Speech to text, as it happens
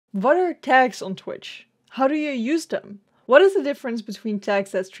What are tags on Twitch? How do you use them? What is the difference between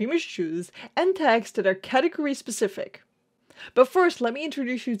tags that streamers choose and tags that are category specific? But first, let me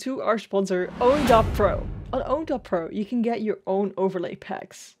introduce you to our sponsor, Own.pro. On Own.pro, you can get your own overlay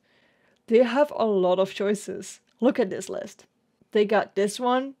packs. They have a lot of choices. Look at this list. They got this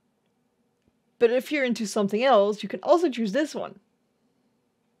one, but if you're into something else, you can also choose this one.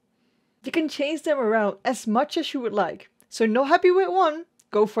 You can change them around as much as you would like. So not happy with one,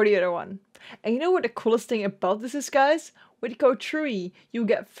 go for the other one. And you know what the coolest thing about this is, guys? With code Trui, you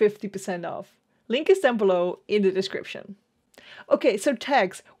get 50% off. Link is down below in the description. Okay, so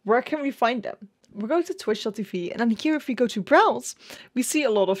tags, where can we find them? We're going to twitch.tv, and then here if we go to browse, we see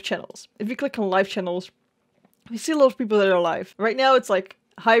a lot of channels. If we click on live channels, we see a lot of people that are live. Right now it's like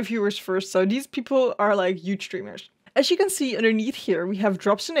high viewers first, so these people are like huge streamers. As you can see underneath here, we have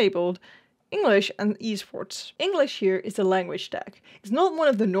drops enabled, English and esports. English here is the language tag. It's not one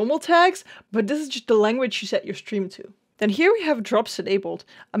of the normal tags, but this is just the language you set your stream to. Then here we have drops enabled.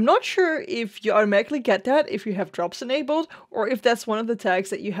 I'm not sure if you automatically get that if you have drops enabled, or if that's one of the tags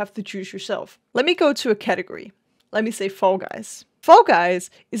that you have to choose yourself. Let me go to a category. Let me say Fall Guys. Fall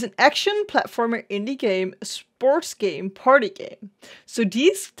Guys is an action platformer indie game, a sports game, party game. So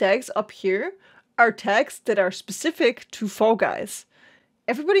these tags up here are tags that are specific to Fall Guys.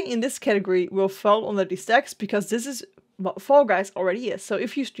 Everybody in this category will fall under these tags because this is what Fall Guys already is. So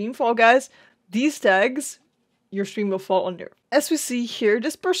if you stream Fall Guys, these tags your stream will fall under. As we see here,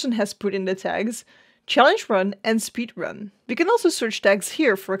 this person has put in the tags challenge run and speed run. We can also search tags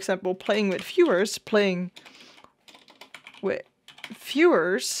here, for example, playing with viewers,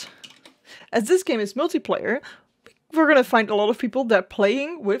 As this game is multiplayer, we're gonna find a lot of people that are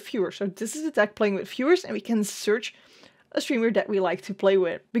playing with viewers. So this is the tag playing with viewers, and we can search a streamer that we like to play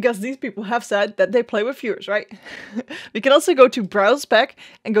with, because these people have said that they play with viewers, right? We can also go to browse back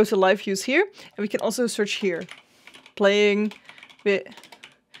and go to live views here, and we can also search here, playing with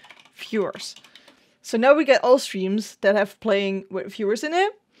viewers. So now we get all streams that have playing with viewers in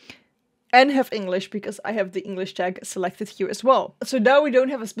it, and have English, because I have the English tag selected here as well. So now we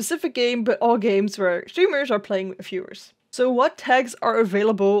don't have a specific game, but all games where streamers are playing with viewers. So what tags are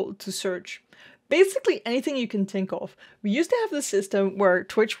available to search? Basically anything you can think of. We used to have the system where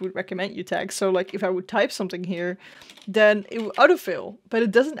Twitch would recommend you tags. So like if I would type something here, then it would autofill, but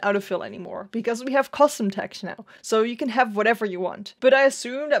it doesn't autofill anymore because we have custom tags now. So you can have whatever you want. But I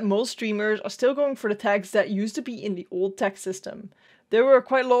assume that most streamers are still going for the tags that used to be in the old tag system. There were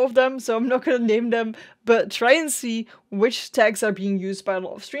quite a lot of them, so I'm not going to name them, but try and see which tags are being used by a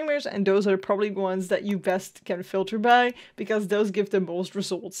lot of streamers, and those are probably ones that you best can filter by, because those give the most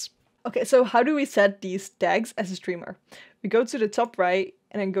results. Okay, so how do we set these tags as a streamer? We go to the top right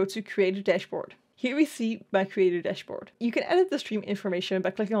and then go to Creator Dashboard. Here we see my Creator Dashboard. You can edit the stream information by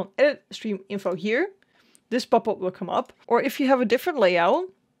clicking on Edit Stream Info here. This pop-up will come up. Or if you have a different layout,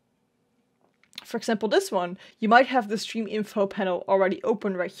 for example this one, you might have the Stream Info panel already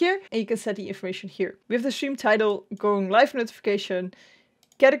open right here, and you can set the information here. We have the stream title, going live notification,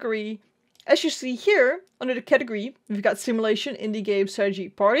 category. As you see here, under the category, we've got Simulation, Indie Game, Strategy,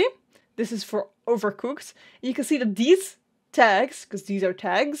 Party. This is for Overcooked. You can see that these tags, because these are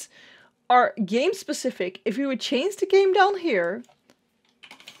tags, are game specific. If we would change the game down here,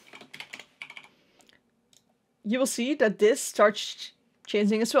 you will see that this starts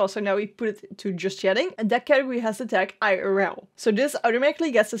changing as well. So now we put it to just chatting, and that category has the tag IRL. So this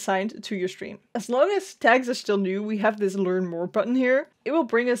automatically gets assigned to your stream. As long as tags are still new, we have this Learn More button here. It will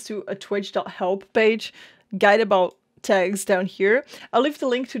bring us to a twitch.help page, guide about tags down here. I'll leave the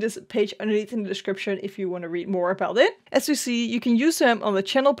link to this page underneath in the description if you want to read more about it. As you see, you can use them on the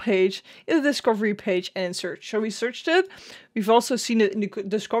channel page, in the discovery page, and in search. So we searched it. We've also seen it in the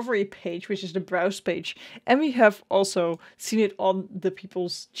discovery page, which is the browse page. And we have also seen it on the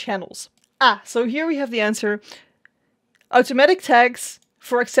people's channels. So here we have the answer. Automatic tags.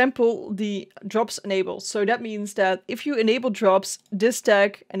 For example, the drops enabled. So that means that if you enable drops, this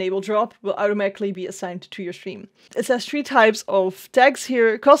tag, enable drop, will automatically be assigned to your stream. It says 3 types of tags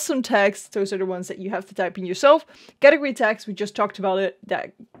here. Custom tags, those are the ones that you have to type in yourself. Category tags, we just talked about it,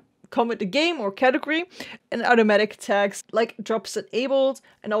 that come with the game or category. And automatic tags, like drops enabled,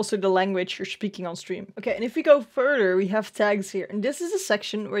 and also the language you're speaking on stream. Okay, and if we go further, we have tags here. And this is a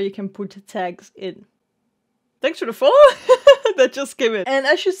section where you can put tags in. Thanks for the follow! That just came in. And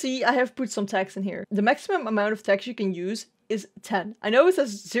as you see, I have put some tags in here. The maximum amount of tags you can use is 10. I know it says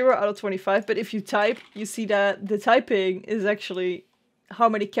 0 out of 25, but if you type, you see that the typing is actually how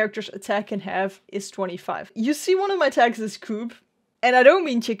many characters a tag can have is 25. You see one of my tags is Cube. And I don't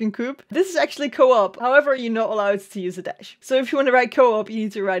mean chicken coop. This is actually co-op. However, you're not allowed to use a dash. So if you want to write co-op, you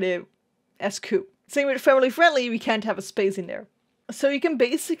need to write it as coop. Same with family friendly, we can't have a space in there. So you can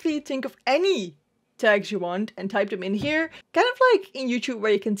basically think of any tags you want and type them in here. Kind of like in YouTube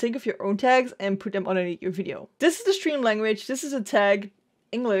where you can think of your own tags and put them underneath your video. This is the stream language. This is a tag.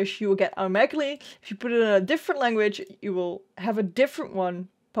 English you will get automatically. If you put it in a different language, you will have a different one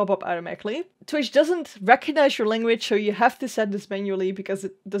pop up automatically. Twitch doesn't recognize your language, so you have to set this manually because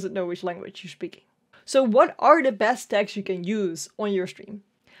it doesn't know which language you're speaking. So what are the best tags you can use on your stream?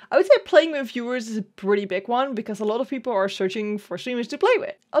 I would say playing with viewers is a pretty big one because a lot of people are searching for streamers to play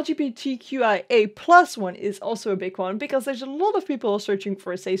with. LGBTQIA+ one is also a big one because there's a lot of people searching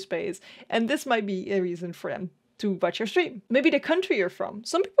for a safe space, and this might be a reason for them to watch your stream. Maybe the country you're from.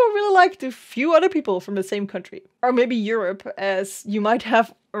 Some people really like to view other people from the same country. Or maybe Europe, as you might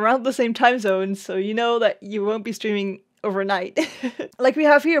have around the same time zone, so you know that you won't be streaming overnight. Like we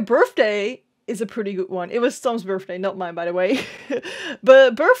have here, birthday is a pretty good one. It was Tom's birthday, not mine, by the way.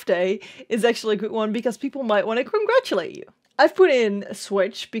 But birthday is actually a good one because people might want to congratulate you. I've put in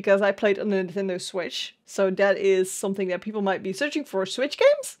Switch because I played on the Nintendo Switch, so that is something that people might be searching for. Switch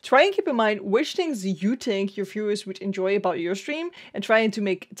games? Try and keep in mind which things you think your viewers would enjoy about your stream and trying to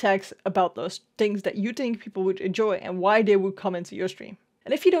make tags about those things that you think people would enjoy and why they would come into your stream.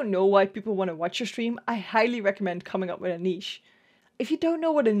 And if you don't know why people want to watch your stream, I highly recommend coming up with a niche. If you don't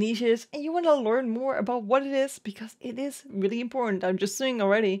know what a niche is and you want to learn more about what it is, because it is really important, I'm just saying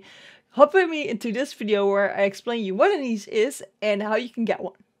already, hop with me into this video where I explain you what a niche is and how you can get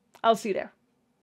one. I'll see you there.